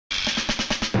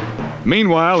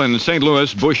Meanwhile, in St.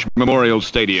 Louis Bush Memorial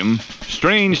Stadium,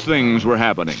 strange things were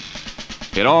happening.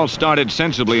 It all started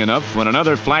sensibly enough when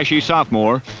another flashy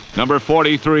sophomore, number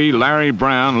 43, Larry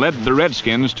Brown, led the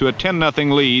Redskins to a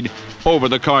 10-0 lead over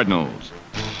the Cardinals.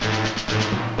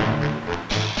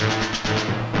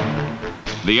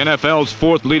 The NFL's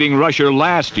fourth leading rusher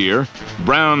last year,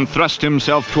 Brown thrust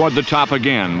himself toward the top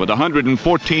again with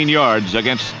 114 yards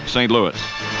against St. Louis.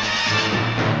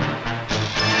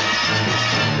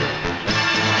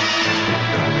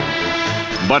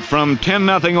 But from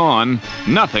 10-0 on,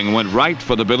 nothing went right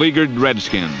for the beleaguered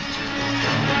Redskins.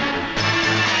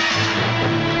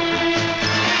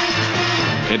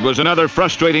 It was another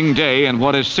frustrating day and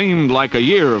what has seemed like a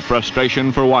year of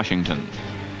frustration for Washington.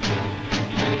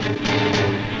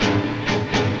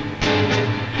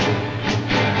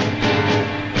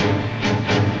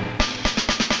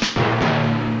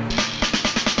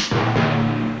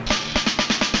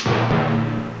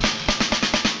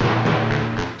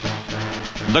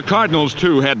 The Cardinals,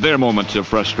 too, had their moments of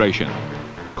frustration.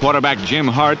 Quarterback Jim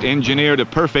Hart engineered a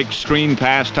perfect screen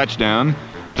pass touchdown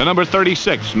to number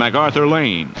 36, MacArthur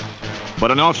Lane, but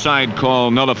an offside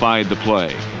call nullified the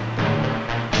play.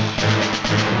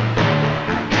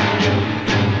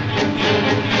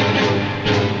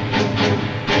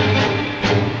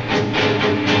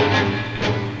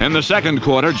 In the second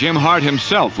quarter, Jim Hart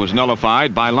himself was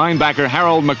nullified by linebacker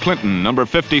Harold McClinton, number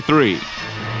 53.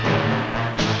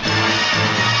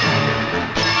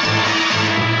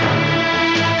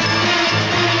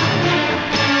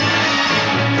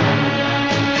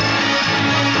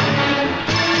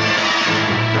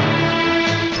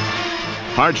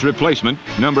 Hart's replacement,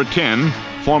 number 10,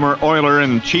 former Oiler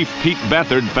and Chief Pete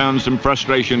Beathard, found some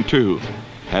frustration too,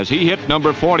 as he hit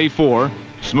number 44,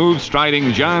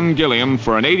 smooth-striding John Gilliam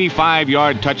for an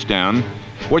 85-yard touchdown,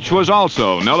 which was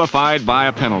also nullified by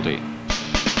a penalty.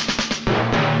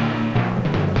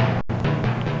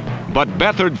 But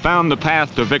Beathard found the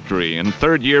path to victory in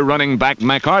third-year running back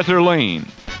MacArthur Lane,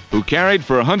 who carried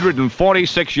for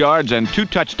 146 yards and 2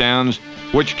 touchdowns,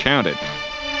 which counted.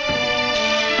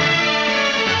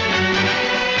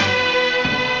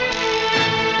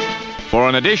 For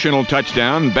an additional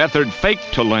touchdown, Beathard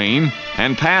faked to Lane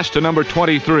and passed to number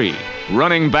 23,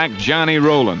 running back Johnny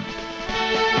Rowland.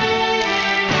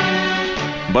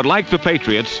 But like the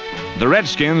Patriots, the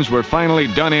Redskins were finally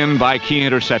done in by key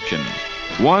interceptions,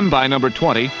 one by number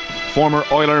 20, former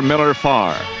Oiler Miller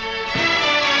Farr.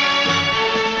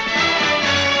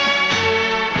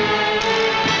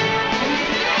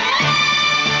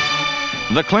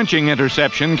 The clinching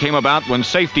interception came about when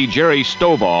safety Jerry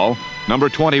Stovall, number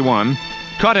 21,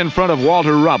 cut in front of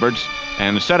Walter Roberts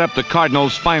and set up the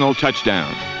Cardinals' final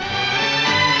touchdown.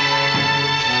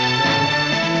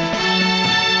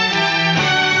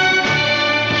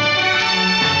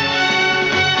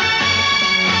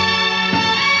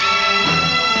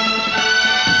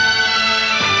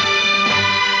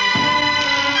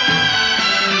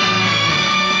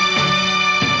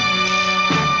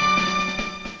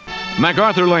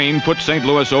 MacArthur Lane put St.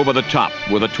 Louis over the top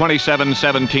with a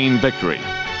 27-17 victory,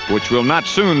 which will not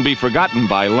soon be forgotten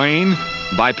by Lane,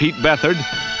 by Pete Beathard,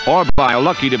 or by a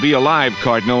lucky-to-be-alive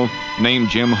Cardinal named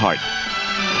Jim Hart.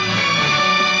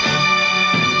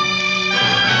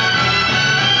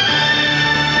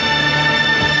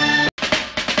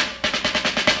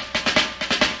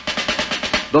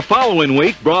 The following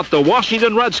week brought the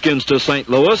Washington Redskins to St.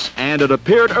 Louis, and it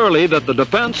appeared early that the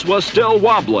defense was still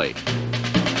wobbly.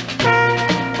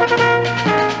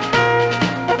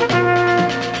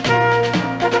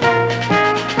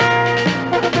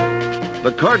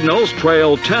 The Cardinals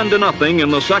trailed 10-0 in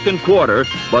the second quarter,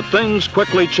 but things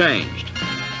quickly changed.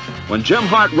 When Jim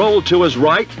Hart rolled to his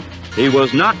right, he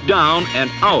was knocked down and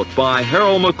out by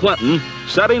Harold McClinton,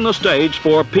 setting the stage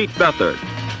for Pete Beathard.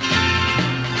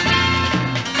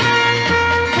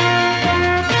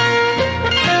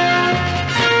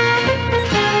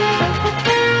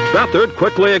 Beathard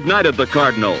quickly ignited the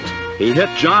Cardinals. He hit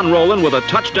John Rowland with a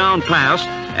touchdown pass,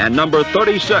 and number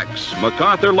 36,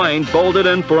 MacArthur Lane, bolted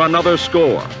in for another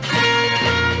score.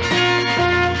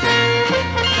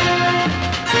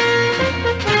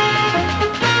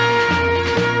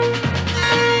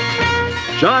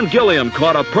 John Gilliam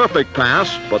caught a perfect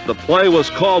pass, but the play was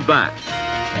called back.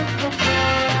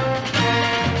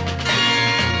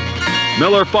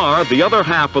 Miller Farr, the other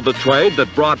half of the trade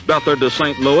that brought Beathard to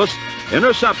St. Louis,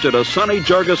 intercepted a Sonny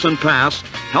Jurgensen pass,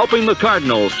 helping the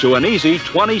Cardinals to an easy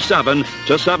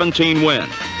 27-17 win.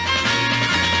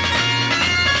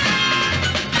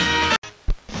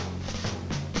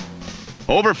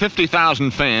 Over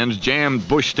 50,000 fans jammed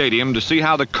Busch Stadium to see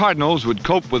how the Cardinals would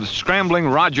cope with scrambling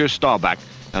Roger Staubach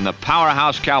and the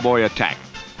powerhouse Cowboy attack.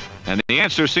 And the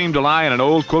answer seemed to lie in an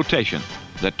old quotation,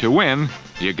 that to win,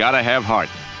 you gotta have heart.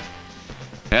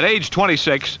 At age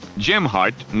 26, Jim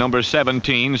Hart, number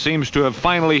 17, seems to have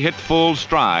finally hit full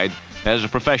stride as a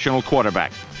professional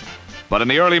quarterback. But in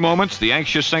the early moments, the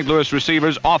anxious St. Louis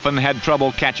receivers often had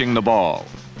trouble catching the ball.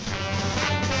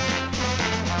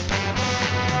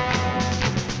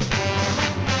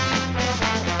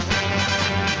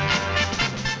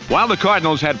 While the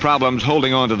Cardinals had problems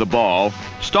holding on to the ball,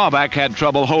 Staubach had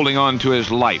trouble holding on to his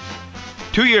life.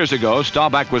 2 years ago,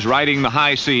 Staubach was riding the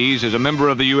high seas as a member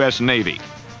of the U.S. Navy.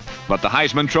 But the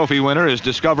Heisman Trophy winner is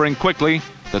discovering quickly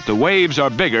that the waves are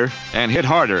bigger and hit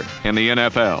harder in the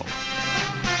NFL.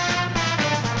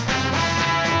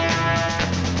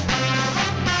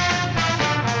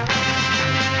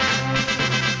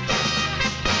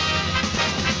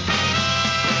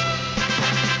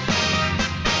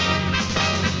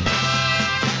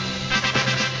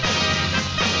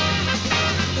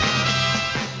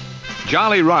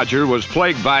 Jolly Roger was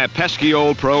plagued by a pesky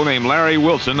old pro named Larry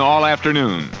Wilson all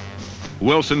afternoon.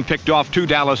 Wilson picked off 2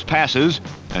 Dallas passes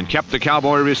and kept the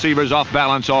Cowboy receivers off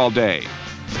balance all day.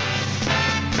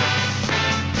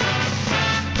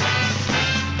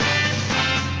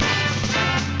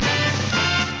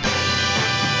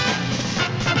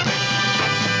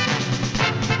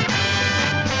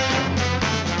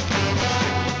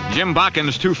 Jim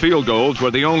Bakken's 2 field goals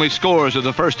were the only scores of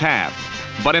the first half.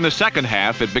 But in the second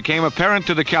half, it became apparent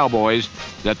to the Cowboys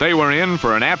that they were in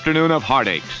for an afternoon of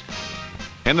heartaches.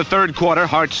 In the third quarter,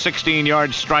 Hart's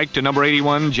 16-yard strike to number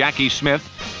 81, Jackie Smith,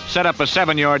 set up a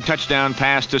 7-yard touchdown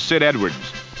pass to Sid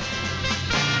Edwards.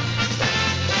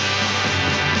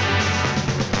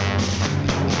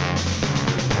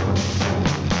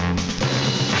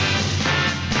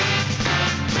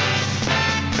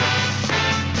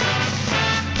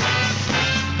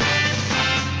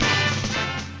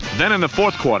 Then in the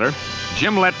fourth quarter,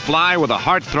 Jim let fly with a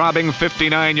heart-throbbing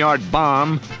 59-yard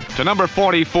bomb to number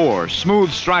 44,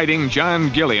 smooth-striding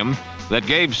John Gilliam, that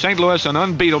gave St. Louis an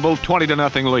unbeatable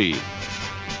 20-0 lead.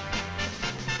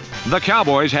 The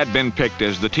Cowboys had been picked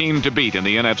as the team to beat in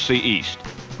the NFC East,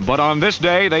 but on this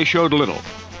day they showed little.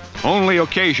 Only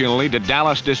occasionally did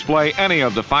Dallas display any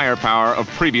of the firepower of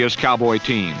previous Cowboy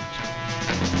teams.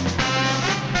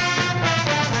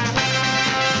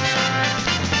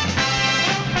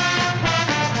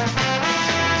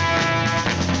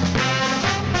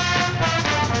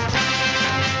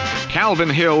 Calvin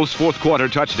Hill's fourth quarter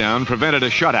touchdown prevented a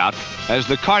shutout as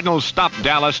the Cardinals stopped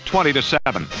Dallas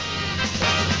 20-7.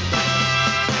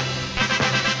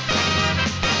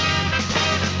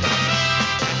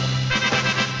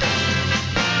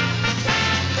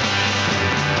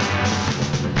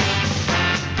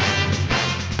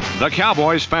 The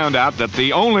Cowboys found out that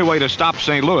the only way to stop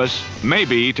St. Louis may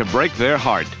be to break their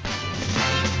heart.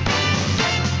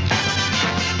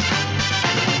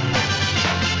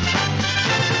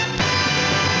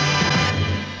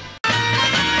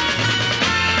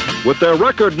 With their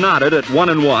record knotted at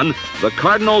 1-1, the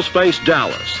Cardinals faced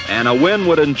Dallas, and a win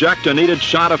would inject a needed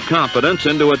shot of confidence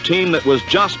into a team that was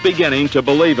just beginning to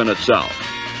believe in itself.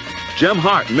 Jim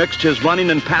Hart mixed his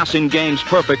running and passing games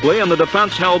perfectly, and the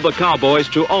defense held the Cowboys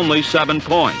to only 7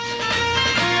 points.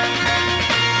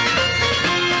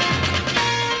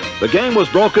 The game was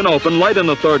broken open late in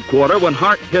the third quarter when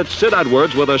Hart hit Sid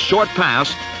Edwards with a short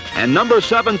pass, and number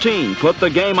 17 put the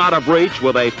game out of reach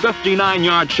with a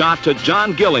 59-yard shot to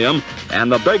John Gilliam,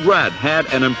 and the Big Red had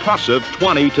an impressive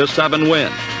 20-7 win.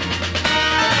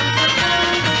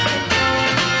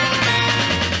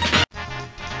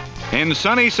 In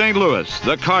sunny St. Louis,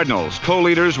 the Cardinals,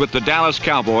 co-leaders with the Dallas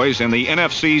Cowboys in the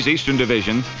NFC's Eastern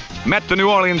Division, met the New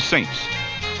Orleans Saints.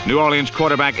 New Orleans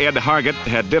quarterback Ed Hargett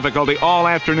had difficulty all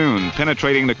afternoon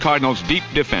penetrating the Cardinals' deep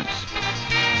defense.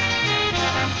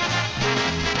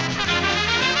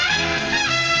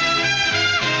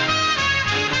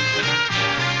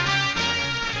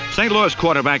 St. Louis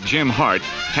quarterback Jim Hart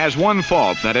has one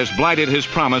fault that has blighted his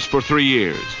promise for 3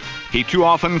 years. He too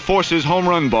often forces home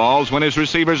run balls when his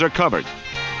receivers are covered.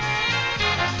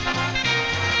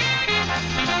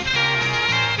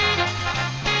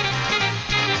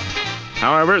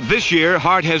 However, this year,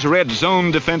 Hart has read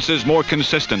zone defenses more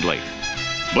consistently.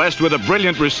 Blessed with a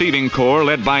brilliant receiving corps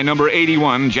led by number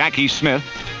 81, Jackie Smith,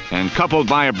 and coupled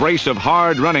by a brace of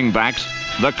hard running backs,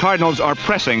 the Cardinals are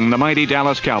pressing the mighty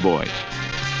Dallas Cowboys.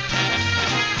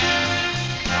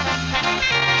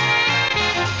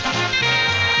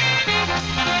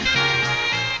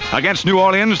 Against New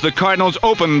Orleans, the Cardinals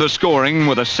opened the scoring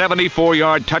with a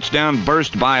 74-yard touchdown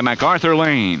burst by MacArthur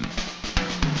Lane.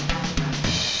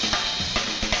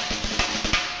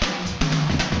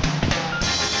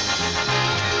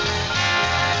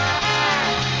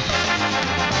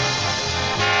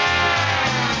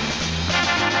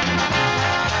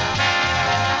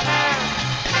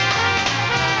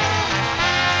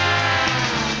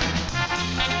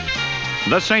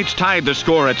 The Saints tied the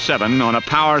score at 7 on a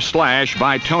power slash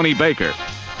by Tony Baker.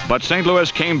 But St. Louis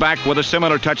came back with a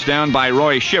similar touchdown by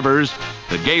Roy Shivers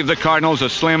that gave the Cardinals a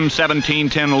slim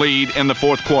 17-10 lead in the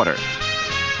fourth quarter.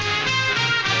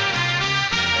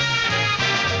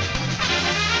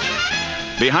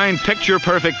 Behind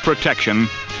picture-perfect protection,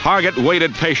 Hargett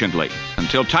waited patiently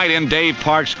until tight end Dave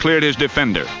Parks cleared his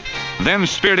defender, then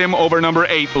speared him over number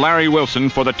 8, Larry Wilson,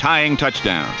 for the tying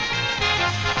touchdown.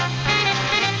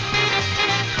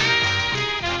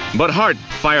 But Hart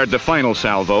fired the final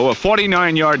salvo, a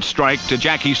 49-yard strike to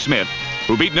Jackie Smith,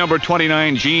 who beat number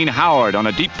 29, Gene Howard, on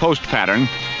a deep post pattern,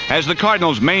 as the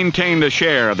Cardinals maintained a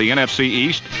share of the NFC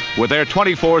East with their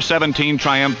 24-17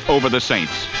 triumph over the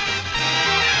Saints.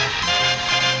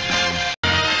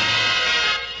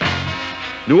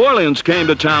 New Orleans came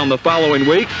to town the following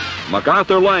week.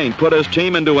 MacArthur Lane put his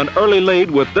team into an early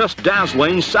lead with this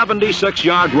dazzling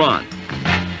 76-yard run.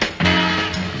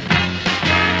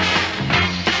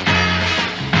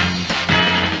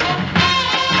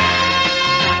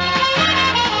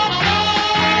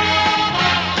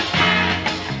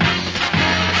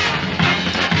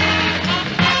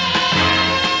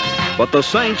 But the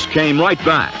Saints came right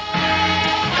back.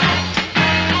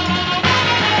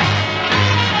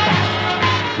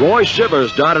 Roy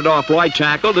Shivers darted off right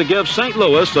tackle to give St.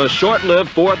 Louis a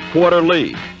short-lived fourth quarter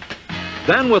lead.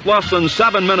 Then, with less than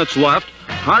 7 minutes left,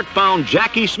 Hart found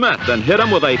Jackie Smith and hit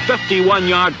him with a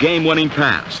 51-yard game-winning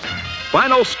pass.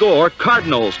 Final score,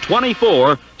 Cardinals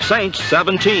 24, Saints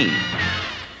 17.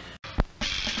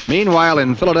 Meanwhile,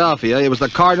 in Philadelphia, it was the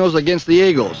Cardinals against the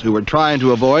Eagles, who were trying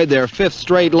to avoid their 5th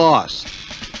straight loss.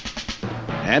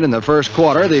 And in the first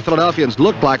quarter, the Philadelphians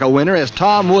looked like a winner as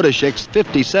Tom Woodishik's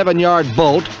 57-yard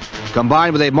bolt,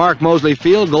 combined with a Mark Mosley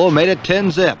field goal, made it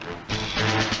 10-zip.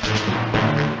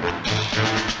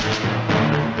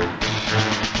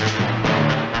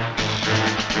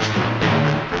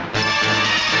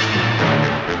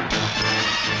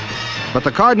 But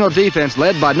the Cardinal defense,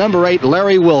 led by number 8,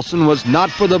 Larry Wilson, was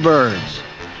not for the birds.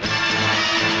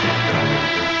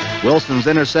 Wilson's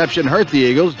interception hurt the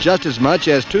Eagles just as much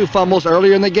as 2 fumbles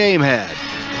earlier in the game had.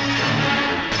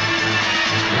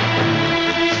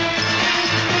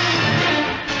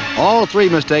 All 3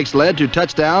 mistakes led to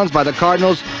touchdowns by the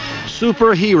Cardinals'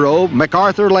 superhero,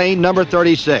 MacArthur Lane, number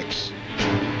 36.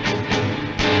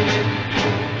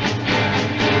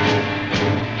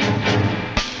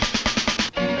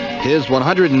 His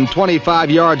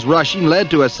 125 yards rushing led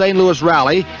to a St. Louis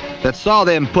rally that saw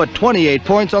them put 28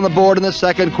 points on the board in the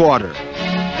second quarter.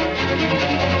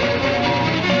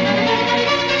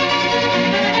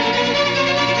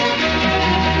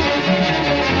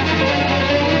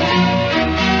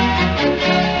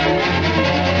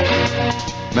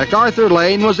 MacArthur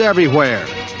Lane was everywhere,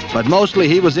 but mostly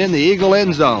he was in the Eagle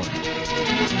end zone.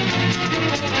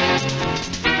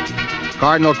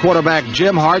 Cardinal quarterback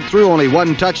Jim Hart threw only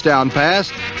 1 touchdown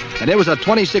pass, and it was a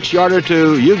 26-yarder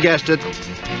to, you guessed it,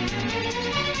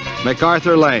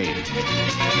 MacArthur Lane.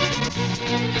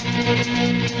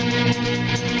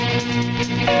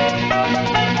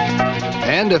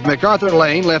 And if MacArthur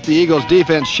Lane left the Eagles'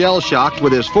 defense shell-shocked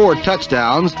with his 4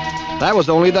 touchdowns, that was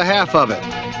only the half of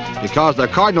it, because the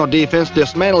Cardinal defense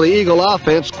dismantled the Eagle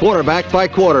offense quarterback by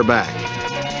quarterback.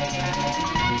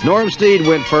 Norm Snead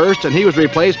went first, and he was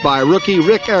replaced by rookie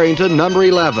Rick Arrington, number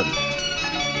 11.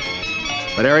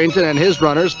 But Arrington and his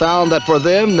runners found that for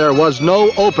them there was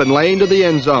no open lane to the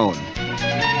end zone.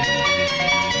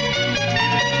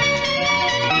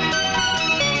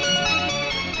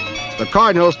 The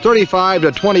Cardinals'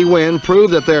 35-20 win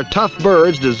proved that they're tough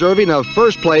birds deserving of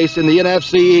first place in the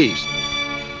NFC East.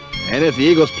 And if the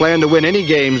Eagles plan to win any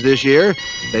games this year,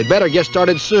 they'd better get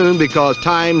started soon because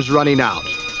time's running out.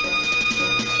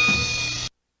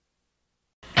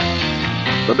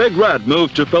 The Big Red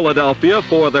moved to Philadelphia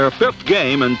for their 5th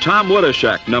game, and Tom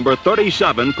Woodishik, number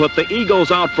 37, put the Eagles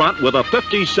out front with a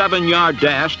 57-yard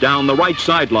dash down the right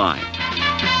sideline.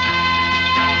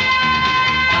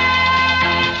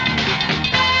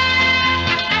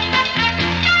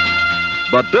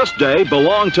 But this day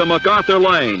belonged to MacArthur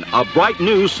Lane, a bright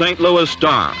new St. Louis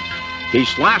star. He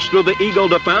slashed through the Eagle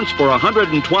defense for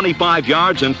 125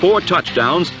 yards and 4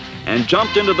 touchdowns and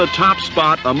jumped into the top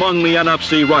spot among the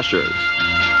NFC rushers.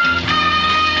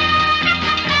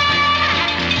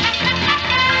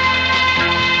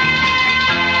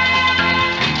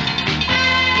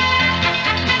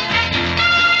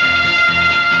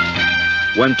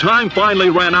 When time finally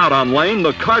ran out on Lane,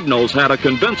 the Cardinals had a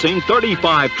convincing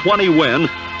 35-20 win,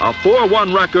 a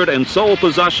 4-1 record and sole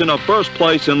possession of first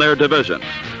place in their division.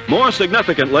 More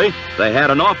significantly, they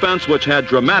had an offense which had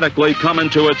dramatically come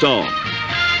into its own.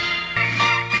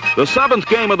 The 7th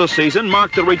game of the season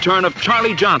marked the return of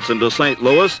Charlie Johnson to St.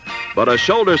 Louis, but a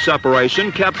shoulder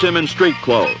separation kept him in street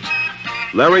clothes.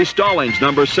 Larry Stallings,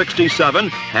 number 67,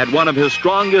 had one of his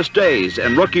strongest days,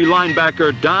 and rookie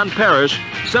linebacker Don Parrish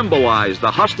symbolized the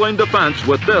hustling defense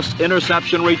with this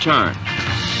interception return.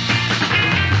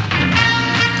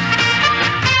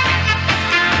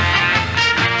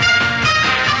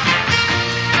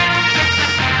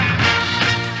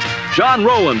 John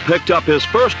Rowland picked up his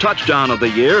first touchdown of the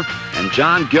year, and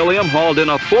John Gilliam hauled in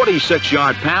a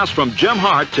 46-yard pass from Jim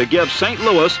Hart to give St.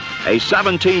 Louis a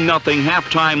 17-0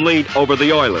 halftime lead over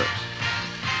the Oilers.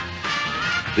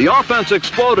 The offense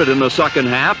exploded in the second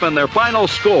half, and their final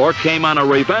score came on a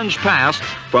revenge pass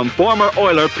from former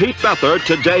Oiler Pete Beathard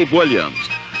to Dave Williams.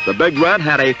 The Big Red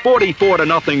had a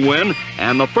 44-0 win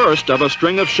and the first of a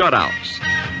string of shutouts.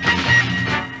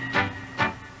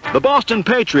 The Boston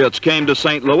Patriots came to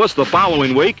St. Louis the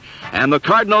following week, and the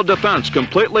Cardinal defense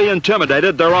completely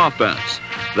intimidated their offense.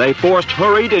 They forced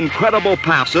hurried, incredible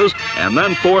passes and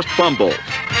then forced fumbles.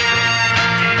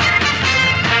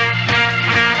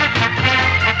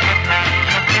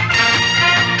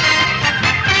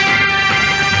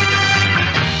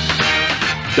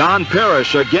 Don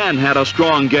Parrish again had a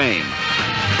strong game.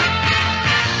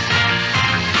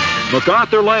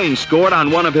 MacArthur Lane scored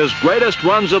on one of his greatest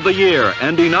runs of the year,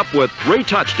 ending up with 3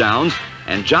 touchdowns,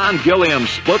 and John Gilliam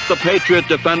split the Patriot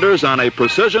defenders on a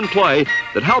precision play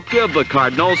that helped give the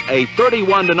Cardinals a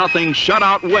 31-0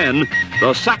 shutout win,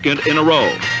 the 2nd in a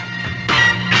row.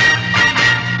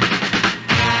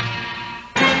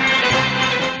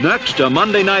 Next, a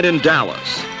Monday night in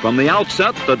Dallas. From the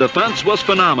outset, the defense was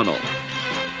phenomenal.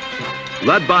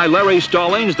 Led by Larry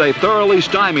Stallings, they thoroughly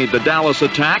stymied the Dallas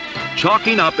attack,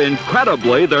 chalking up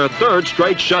incredibly their 3rd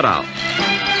straight shutout.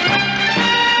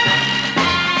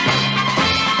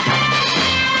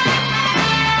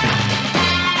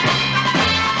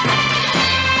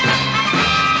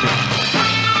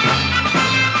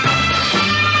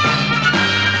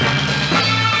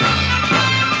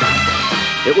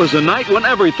 It was a night when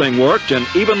everything worked, and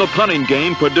even the punting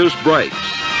game produced breaks.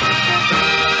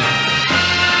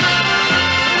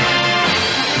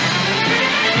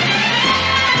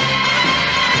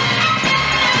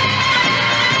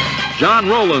 John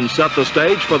Rowland set the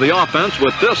stage for the offense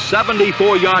with this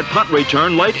 74-yard punt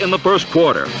return late in the first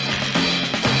quarter.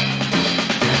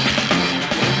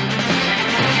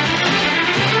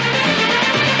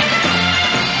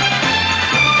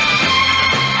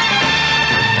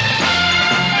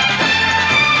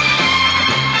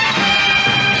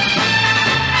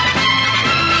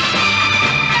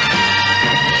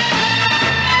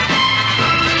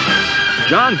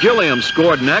 John Gilliam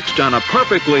scored next on a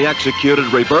perfectly executed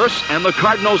reverse, and the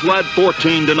Cardinals led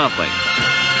 14-0.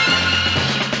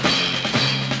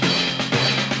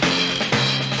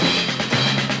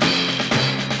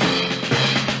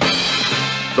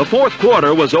 The fourth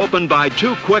quarter was opened by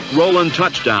 2 quick Rowland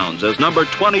touchdowns as number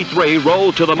 23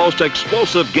 rolled to the most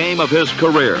explosive game of his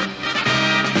career.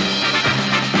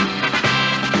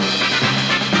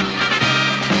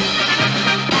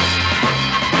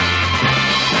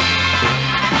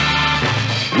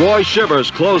 Roy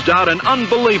Shivers closed out an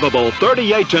unbelievable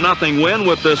 38-0 win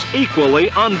with this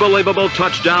equally unbelievable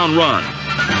touchdown run.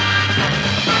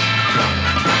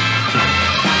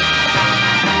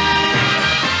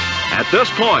 At this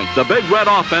point, the Big Red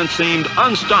offense seemed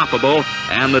unstoppable,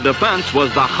 and the defense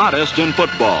was the hottest in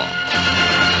football.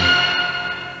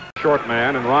 Short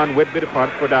man and Ron Whitby to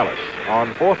punt for Dallas.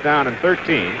 On 4th down and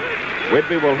 13,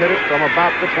 Whitby will hit it from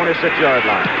about the 26-yard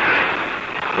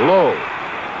line. Low.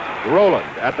 Rowland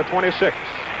at the 26.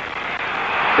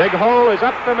 Big hole is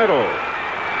up the middle.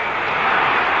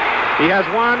 He has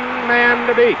one man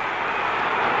to beat.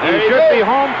 He should be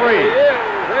home free.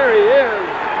 There he is.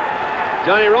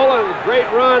 Johnny Rowland, great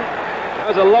run. That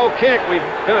was a low kick. We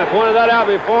kind of pointed that out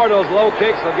before. Those low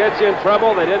kicks will get you in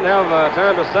trouble. They didn't have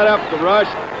time to set up the rush.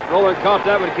 Rowland caught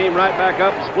that, but he came right back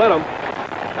up and split them.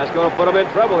 That's going to put them in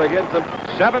trouble. They're getting some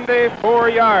 74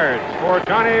 yards for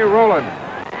Johnny Rowland.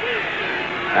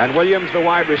 And Williams, the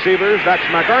wide receivers. That's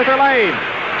MacArthur Lane.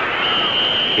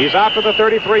 He's out to the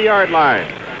 33-yard line.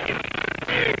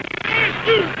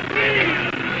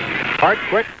 Hart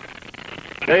quick.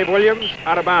 Dave Williams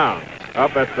out of bounds.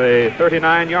 Up at the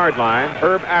 39-yard line.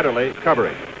 Herb Adderley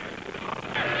covering.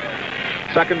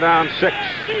 2nd down, 6.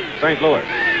 St. Louis.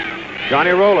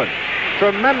 Johnny Rowland.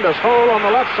 Tremendous hole on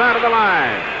the left side of the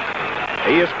line.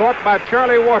 He is caught by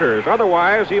Charlie Waters.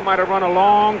 Otherwise, he might have run a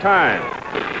long time.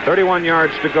 31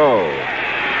 yards to go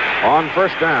on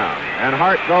first down. And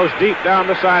Hart goes deep down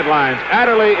the sidelines.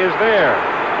 Adderley is there.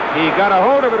 He got a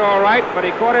hold of it all right, but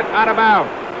he caught it out of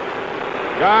bounds.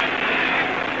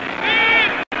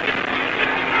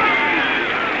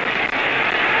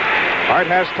 Hart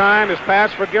has time. His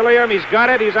pass for Gilliam. He's got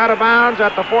it. He's out of bounds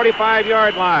at the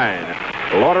 45-yard line.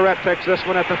 Lauderette takes this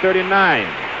one at the 39.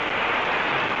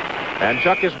 And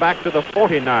Chuck is back to the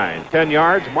 49. 10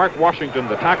 yards. Mark Washington,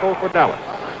 the tackle for Dallas.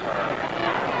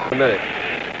 A minute.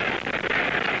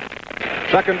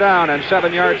 Second down and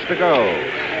 7 yards to go.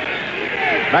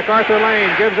 MacArthur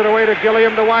Lane gives it away to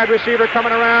Gilliam, the wide receiver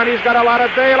coming around. He's got a lot of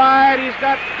daylight. He's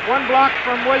got one block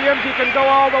from Williams. He can go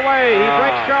all the way. He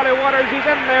breaks Charlie Waters. He's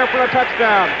in there for a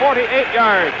touchdown. 48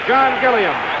 yards. John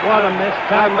Gilliam. What a missed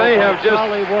tackle by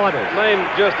Charlie Waters. May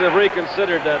just have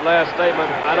reconsidered that last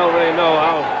statement. I don't really know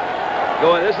how.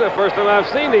 This is the first time I've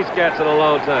seen these cats in a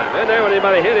long time. And there when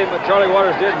anybody hit him, but Charlie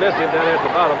Waters did miss him down there at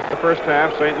the bottom. The first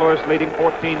half, St. Louis leading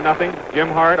 14-0. Jim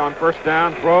Hart on first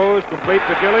down, throws, complete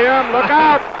to Gilliam. Look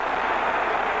out!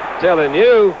 Telling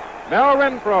you. Mel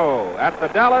Renfro at the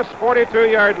Dallas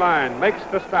 42-yard line makes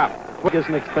the stop. Is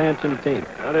an expansion team.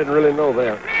 I didn't really know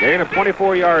that. Gain of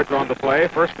 24 yards on the play.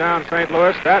 First down, St.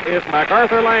 Louis. That is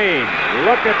MacArthur Lane.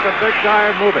 Look at the big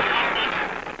guy moving.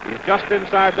 He's just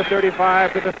inside the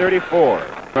 35 to the 34.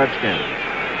 Redskins.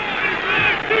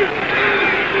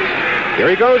 Here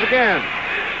he goes again.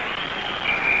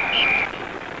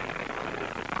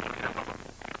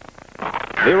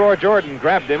 Leroy Jordan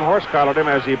grabbed him, horse-collared him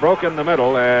as he broke in the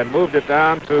middle and moved it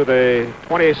down to the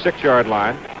 26-yard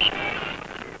line.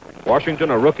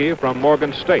 Washington, a rookie from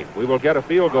Morgan State. We will get a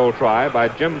field goal try by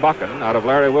Jim Buchan out of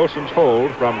Larry Wilson's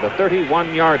hold from the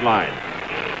 31-yard line.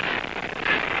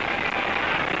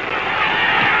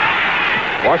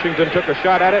 Washington took a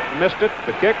shot at it, missed it.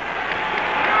 The kick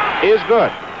is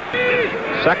good.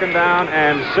 Second down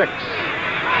and 6.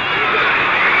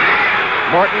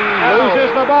 Morton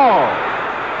loses the ball.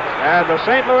 And the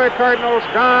St. Louis Cardinals'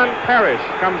 Don Parrish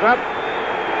comes up.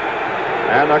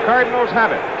 And the Cardinals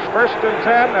have it. First and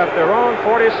 10 at their own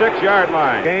 46-yard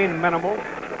line. Gain minimal.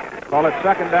 Call it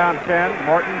second down 10.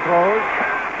 Morton throws.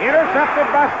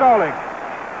 Intercepted by Stallings.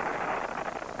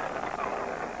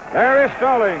 There is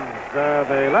Stallings,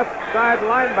 the left side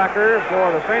linebacker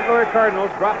for the St. Louis Cardinals,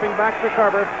 dropping back to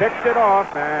cover, picked it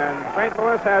off, and St.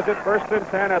 Louis has it first and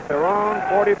 10 at their own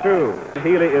 42.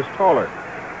 Healy is taller.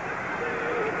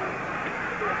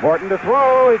 Morton to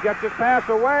throw. He gets his pass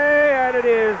away, and it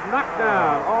is knocked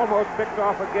down. Almost picked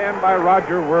off again by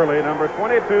Roger Worley, number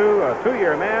 22, a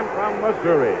two-year man from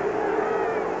Missouri.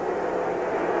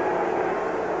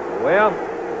 Well,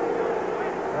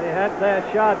 they had their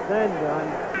shot then,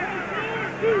 John.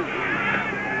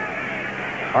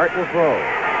 Hart will throw.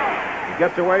 He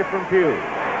gets away from Pugh.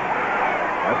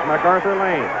 That's MacArthur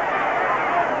Lane.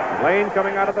 Lane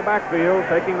coming out of the backfield,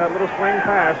 taking that little swing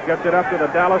pass, gets it up to the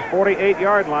Dallas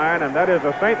 48-yard line, and that is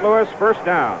a St. Louis first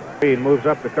down. He moves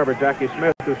up to cover Jackie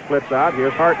Smith, who splits out.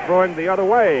 Here's Hart throwing the other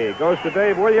way. Goes to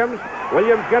Dave Williams.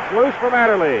 Williams gets loose from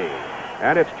Adderley.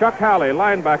 And it's Chuck Howley,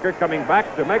 linebacker, coming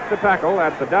back to make the tackle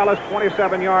at the Dallas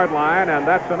 27-yard line, and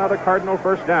that's another Cardinal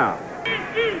first down.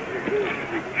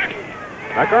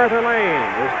 MacArthur Lane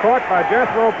is caught by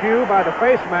Jethro Pugh by the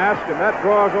face mask, and that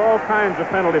draws all kinds of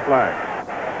penalty flags.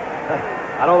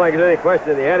 I don't think there's any question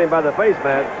that he had him by the face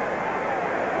mask.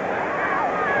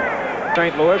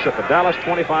 St. Louis at the Dallas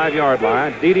 25-yard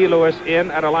line. D.D. Lewis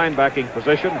in at a linebacking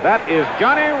position. That is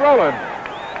Johnny Rowland.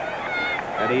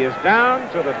 And he is down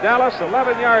to the Dallas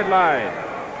 11-yard line.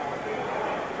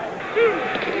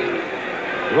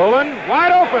 Rowland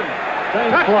wide open.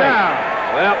 Touchdown.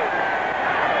 Well,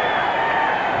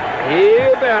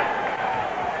 you bet.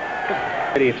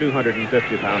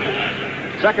 250 pounds.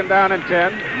 Second down and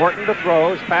 10. Morton to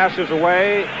throw. His pass is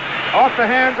away. Off the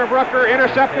hands of Rucker.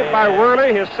 Intercepted by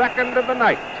Worley, his second of the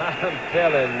night. I'm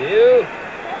telling you,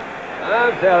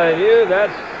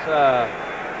 that's, that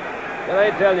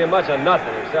ain't telling you much of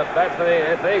nothing, except that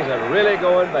things are really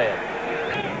going bad.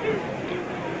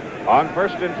 On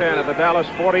first and 10 at the Dallas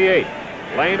 48.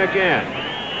 Lane again.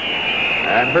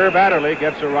 And Herb Adderley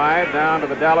gets a ride down to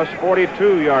the Dallas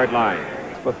 42-yard line.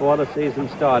 Before the season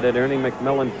started, Ernie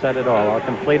McMillan said it all. I'll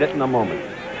complete it in a moment.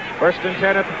 First and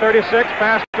 10 at the 36.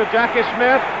 Pass to Jackie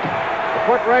Smith. The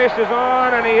foot race is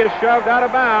on, and he is shoved out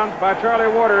of bounds by Charlie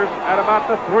Waters at about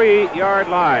the 3-yard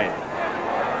line.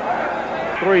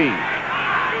 3.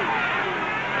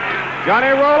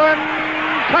 Johnny Rowland,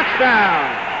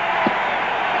 touchdown.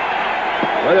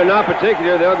 Whether or not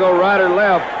particular, they'll go right or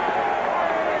left.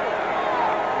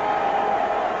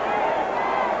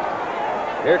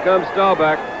 Here comes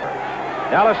Staubach.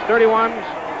 Dallas 31,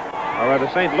 or rather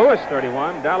St. Louis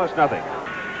 31, Dallas nothing.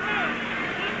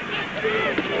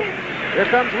 Here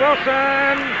comes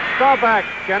Wilson. Staubach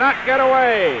cannot get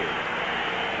away.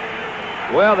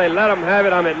 Well, they let him have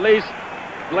it. I'm at least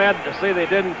glad to see they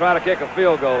didn't try to kick a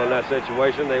field goal in that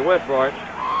situation. They went for it.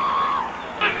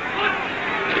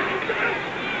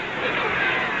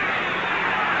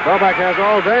 Staubach has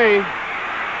all day,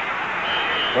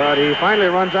 but he finally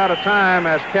runs out of time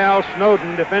as Cal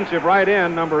Snowden, defensive right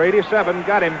end, number 87,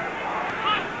 got him.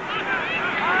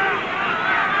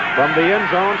 From the end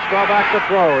zone, Staubach to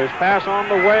throw. His pass on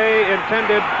the way,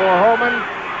 intended for Holman,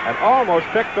 and almost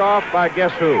picked off by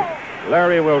guess who?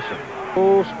 Larry Wilson.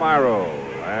 Oh, Spyro.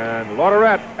 And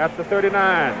Loderet at the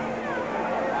 39.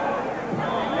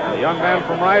 The young man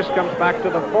from Rice comes back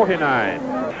to the 49.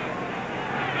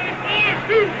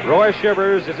 Roy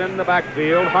Shivers is in the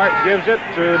backfield. Hart gives it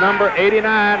to number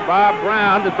 89, Bob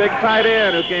Brown, the big tight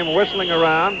end who came whistling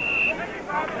around.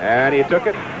 And he took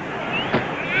it.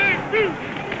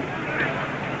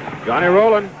 Johnny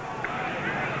Rowland.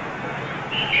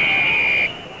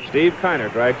 Steve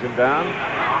Kiner drags him down.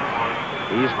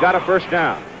 He's got a first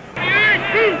down.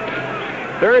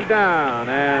 Third down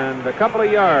and a couple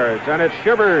of yards, and it's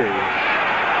Shivers.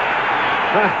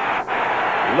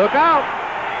 Look out.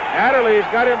 Adderley's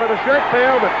got him by the shirt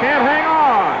tail, but can't hang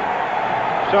on.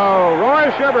 So Roy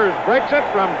Shivers breaks it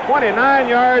from 29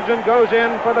 yards and goes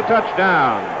in for the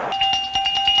touchdown.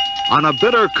 On a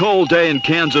bitter cold day in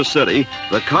Kansas City,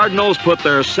 the Cardinals put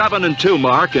their 7-2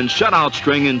 mark and shutout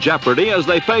string in jeopardy as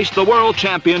they faced the world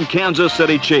champion Kansas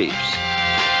City Chiefs.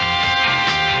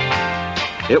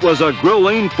 It was a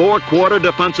grueling four-quarter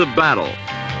defensive battle.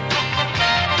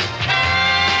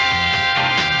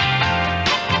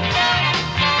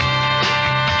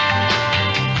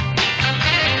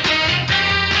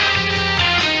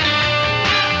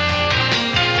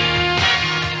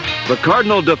 The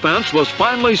Cardinal defense was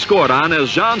finally scored on as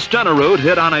John Stenerud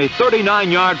hit on a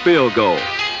 39-yard field goal.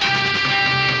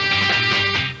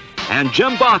 And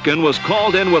Jim Bakken was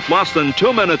called in with less than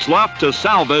 2 minutes left to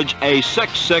salvage a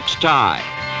 6-6 tie.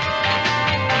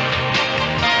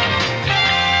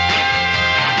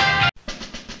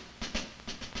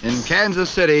 In Kansas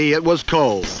City, it was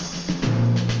cold.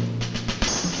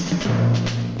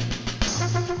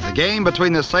 The game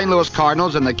between the St. Louis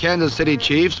Cardinals and the Kansas City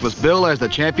Chiefs was billed as the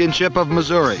Championship of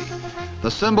Missouri.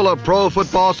 The symbol of pro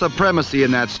football supremacy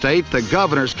in that state, the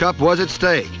Governor's Cup, was at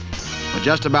stake. But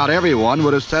just about everyone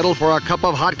would have settled for a cup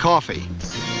of hot coffee.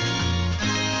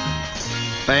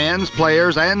 Fans,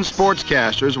 players, and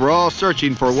sportscasters were all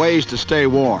searching for ways to stay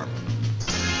warm.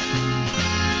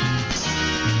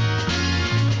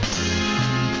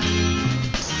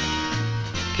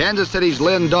 Kansas City's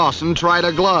Lynn Dawson tried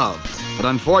a glove, but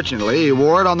unfortunately he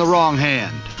wore it on the wrong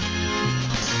hand.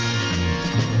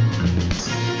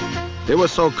 It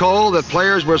was so cold that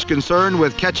players were as concerned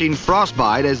with catching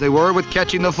frostbite as they were with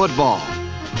catching the football.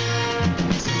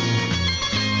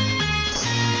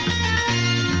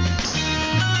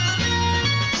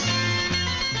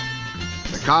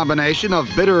 The combination of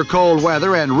bitter cold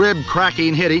weather and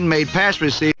rib-cracking hitting made pass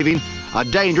receiving a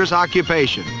dangerous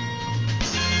occupation.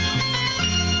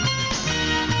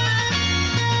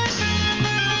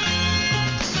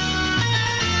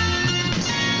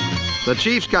 The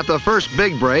Chiefs got the first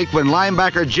big break when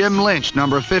linebacker Jim Lynch,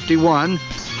 number 51,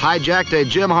 hijacked a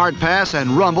Jim Hart pass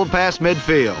and rumbled past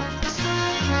midfield.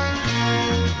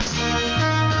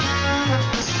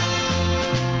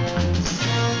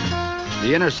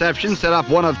 The interception set up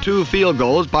one of two field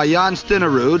goals by Jan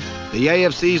Stenerud, the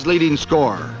AFC's leading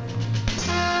scorer.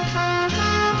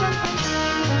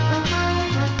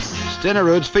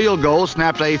 Stenerud's field goal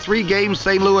snapped a three-game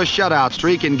St. Louis shutout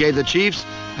streak and gave the Chiefs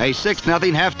a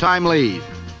 6-0 halftime lead.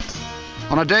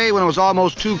 On a day when it was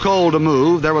almost too cold to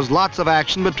move, there was lots of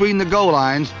action between the goal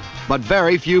lines, but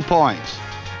very few points.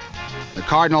 The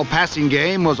Cardinal passing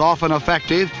game was often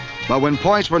effective, but when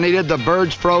points were needed, the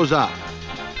Birds froze up.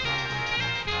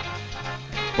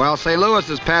 While St.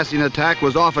 Louis's passing attack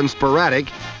was often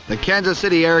sporadic, the Kansas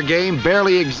City air game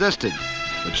barely existed.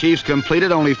 The Chiefs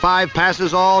completed only 5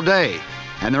 passes all day,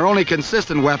 and their only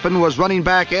consistent weapon was running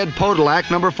back Ed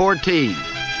Podolak, number 14.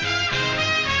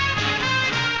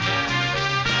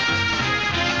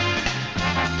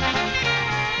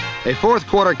 A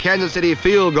fourth-quarter Kansas City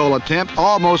field goal attempt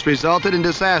almost resulted in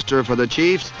disaster for the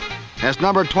Chiefs as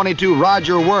number 22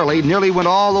 Roger Worley nearly went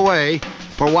all the way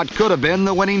for what could have been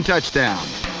the winning touchdown.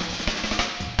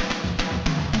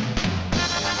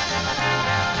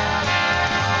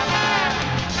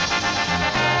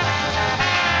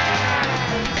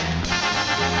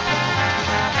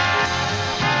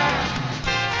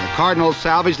 Cardinals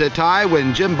salvaged the tie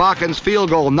when Jim Bakken's field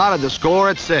goal knotted the score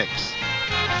at 6.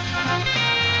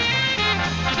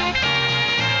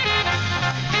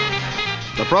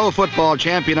 The pro football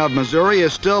champion of Missouri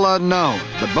is still unknown,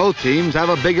 but both teams have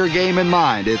a bigger game in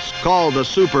mind. It's called the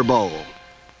Super Bowl.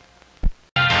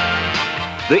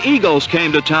 The Eagles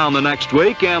came to town the next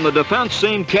week, and the defense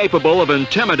seemed capable of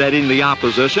intimidating the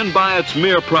opposition by its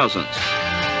mere presence.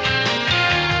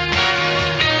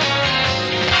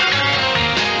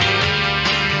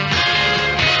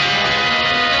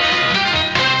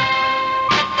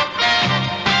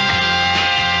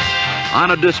 On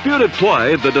a disputed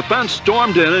play, the defense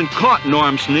stormed in and caught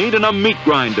Norm Snead in a meat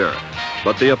grinder.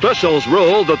 But the officials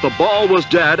ruled that the ball was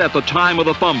dead at the time of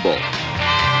the fumble.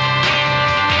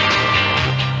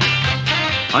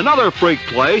 Another freak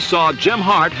play saw Jim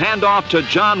Hart hand off to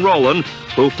John Rowland,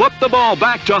 who flipped the ball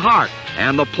back to Hart,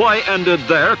 and the play ended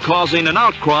there, causing an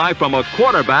outcry from a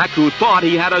quarterback who thought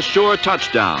he had a sure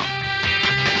touchdown.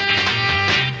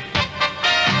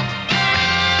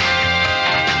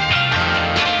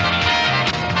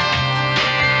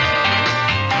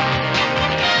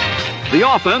 The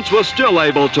offense was still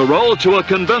able to roll to a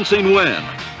convincing win.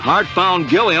 Hart found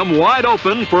Gilliam wide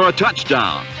open for a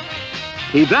touchdown.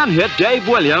 He then hit Dave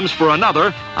Williams for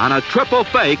another on a triple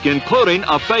fake, including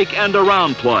a fake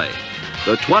end-around play.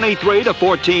 The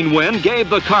 23-14 win gave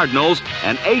the Cardinals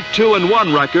an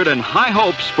 8-2-1 record and high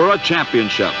hopes for a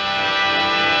championship.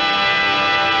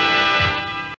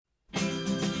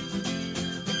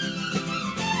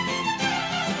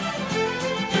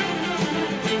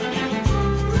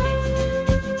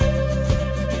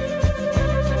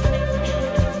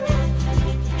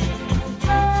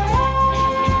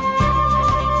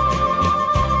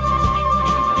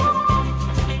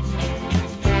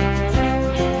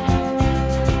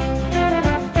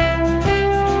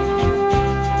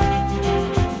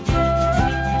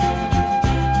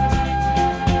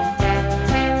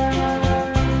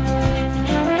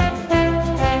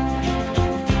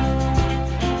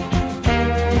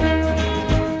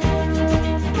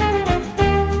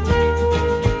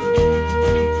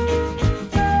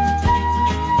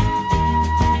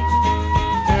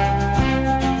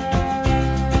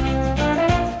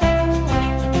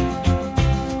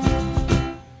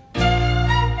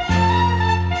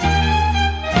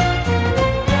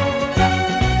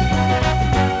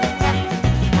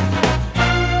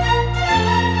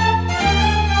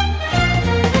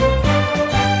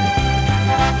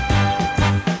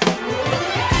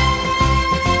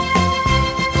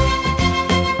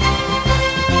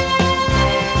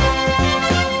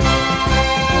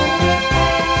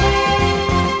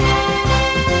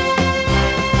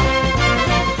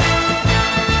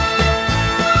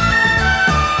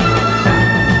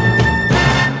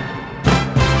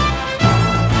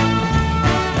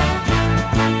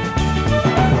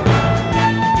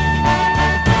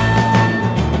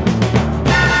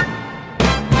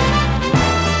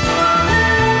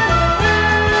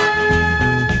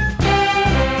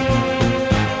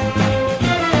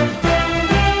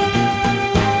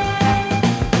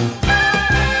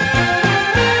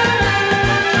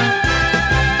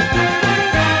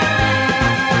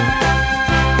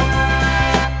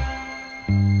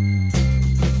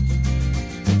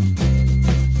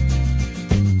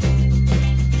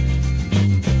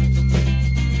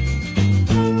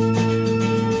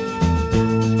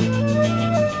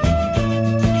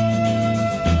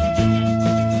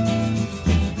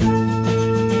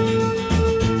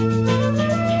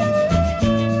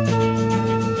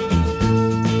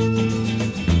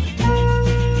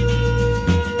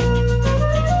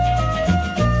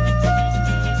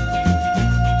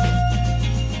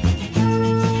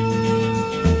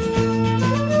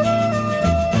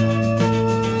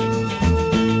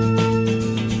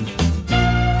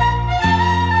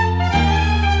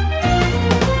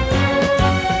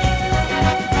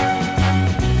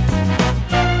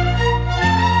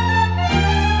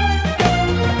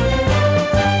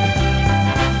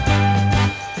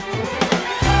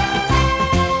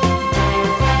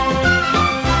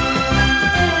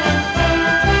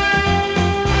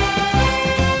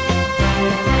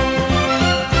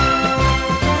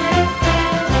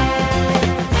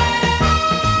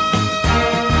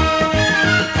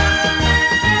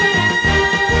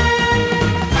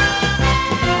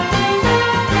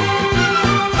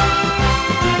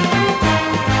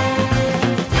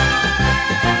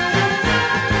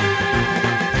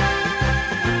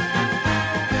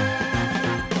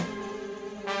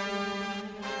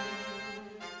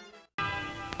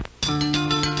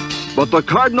 But the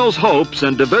Cardinals' hopes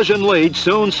and division lead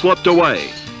soon slipped away.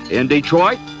 In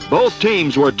Detroit, both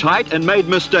teams were tight and made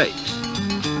mistakes.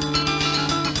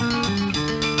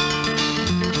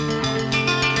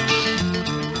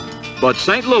 but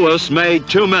St. Louis made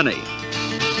too many.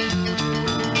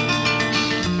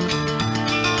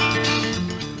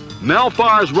 Mel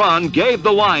Farr's run gave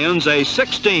the Lions a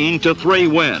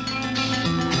 16-3 win.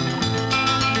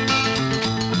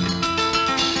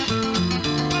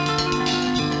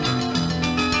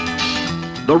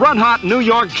 The run-hot New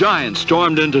York Giants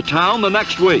stormed into town the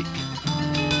next week.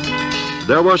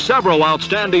 There were several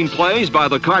outstanding plays by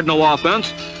the Cardinal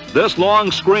offense. This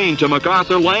long screen to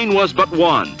MacArthur Lane was but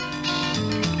one.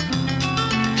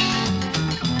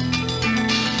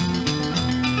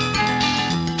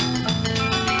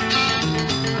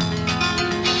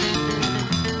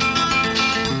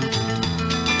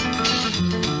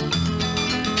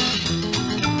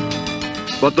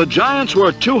 But the Giants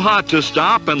were too hot to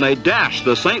stop, and they dashed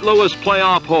the St. Louis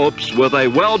playoff hopes with a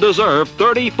well-deserved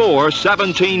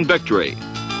 34-17 victory.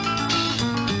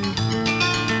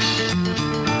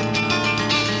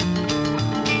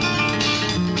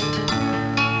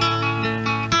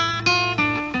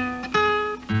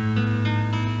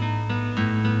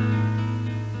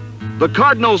 The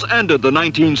Cardinals ended the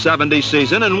 1970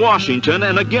 season in Washington,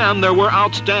 and again there were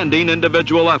outstanding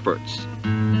individual efforts.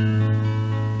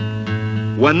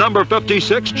 When number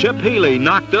 56, Chip Healy,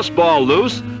 knocked this ball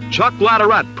loose, Chuck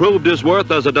Latterette proved his worth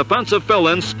as a defensive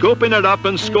fill-in, scooping it up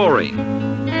and scoring.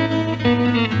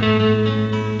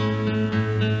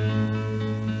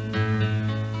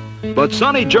 But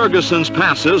Sonny Jurgensen's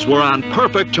passes were on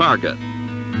perfect target.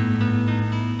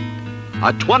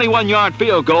 A 21-yard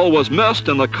field goal was missed,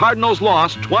 and the Cardinals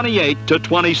lost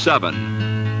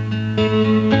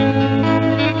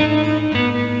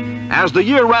 28-27. As the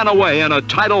year ran away and a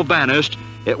title vanished,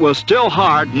 it was still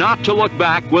hard not to look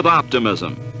back with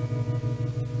optimism.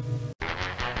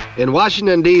 In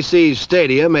Washington, D.C.'s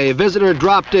stadium, a visitor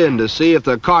dropped in to see if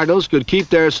the Cardinals could keep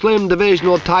their slim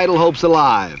divisional title hopes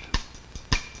alive.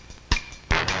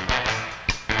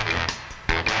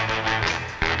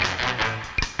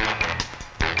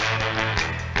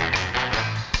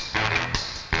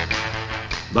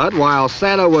 But while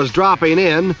Santa was dropping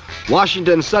in,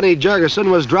 Washington's Sonny Jurgensen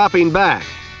was dropping back.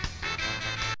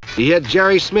 He hit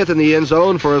Jerry Smith in the end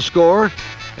zone for a score,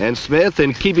 and Smith,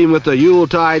 in keeping with the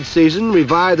Yuletide season,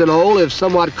 revived an old, if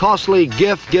somewhat costly,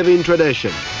 gift-giving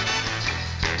tradition.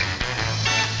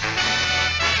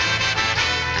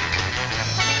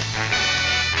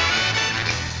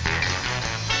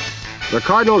 The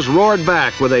Cardinals roared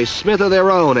back with a Smith of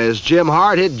their own as Jim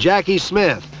Hart hit Jackie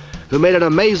Smith, who made an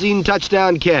amazing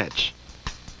touchdown catch.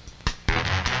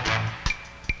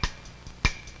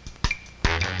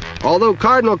 Although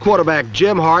Cardinal quarterback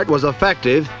Jim Hart was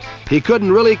effective, he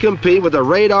couldn't really compete with the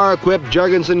radar-equipped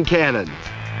Jurgensen cannon.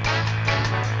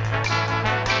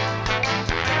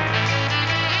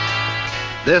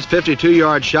 This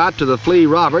 52-yard shot to the Flea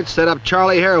Roberts set up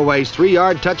Charlie Haraway's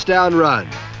 3-yard touchdown run.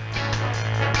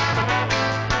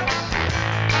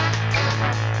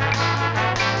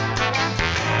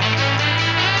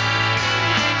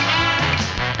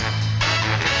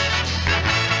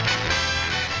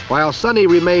 While Sonny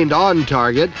remained on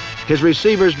target, his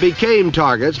receivers became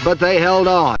targets, but they held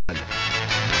on.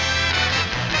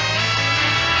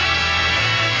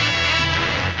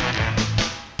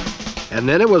 And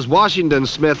then it was Washington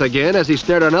Smith again as he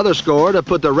snared another score to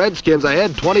put the Redskins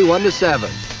ahead 21-7.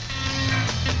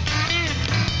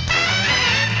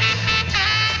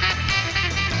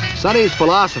 Sonny's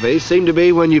philosophy seemed to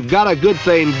be, when you've got a good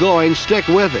thing going, stick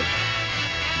with it.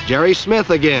 Jerry Smith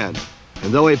again.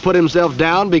 And though he put himself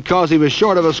down because he was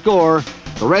short of a score,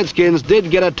 the Redskins did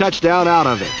get a touchdown out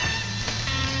of it.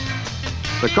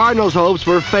 The Cardinals' hopes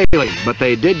were failing, but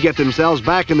they did get themselves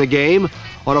back in the game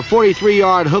on a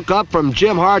 43-yard hookup from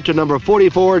Jim Hart to number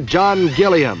 44, John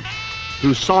Gilliam,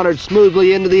 who sauntered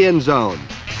smoothly into the end zone.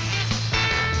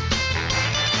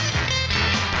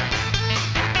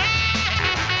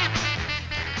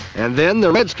 And then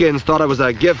the Redskins thought it was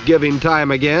a gift-giving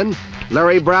time again.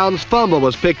 Larry Brown's fumble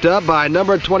was picked up by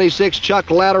number 26, Chuck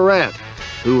Latterette,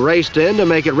 who raced in to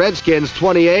make it Redskins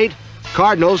 28,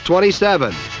 Cardinals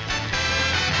 27.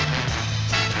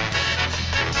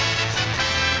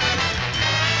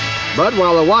 But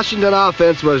while the Washington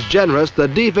offense was generous, the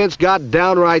defense got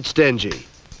downright stingy.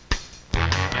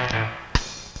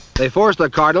 They forced the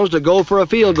Cardinals to go for a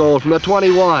field goal from the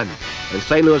 21, and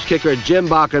St. Louis kicker Jim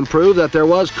Bakken proved that there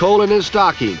was coal in his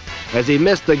stocking as he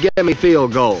missed the gimme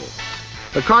field goal.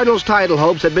 The Cardinals' title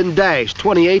hopes had been dashed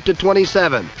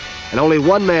 28-27, and only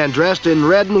one man dressed in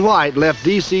red and white left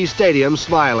D.C. Stadium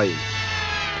smiling.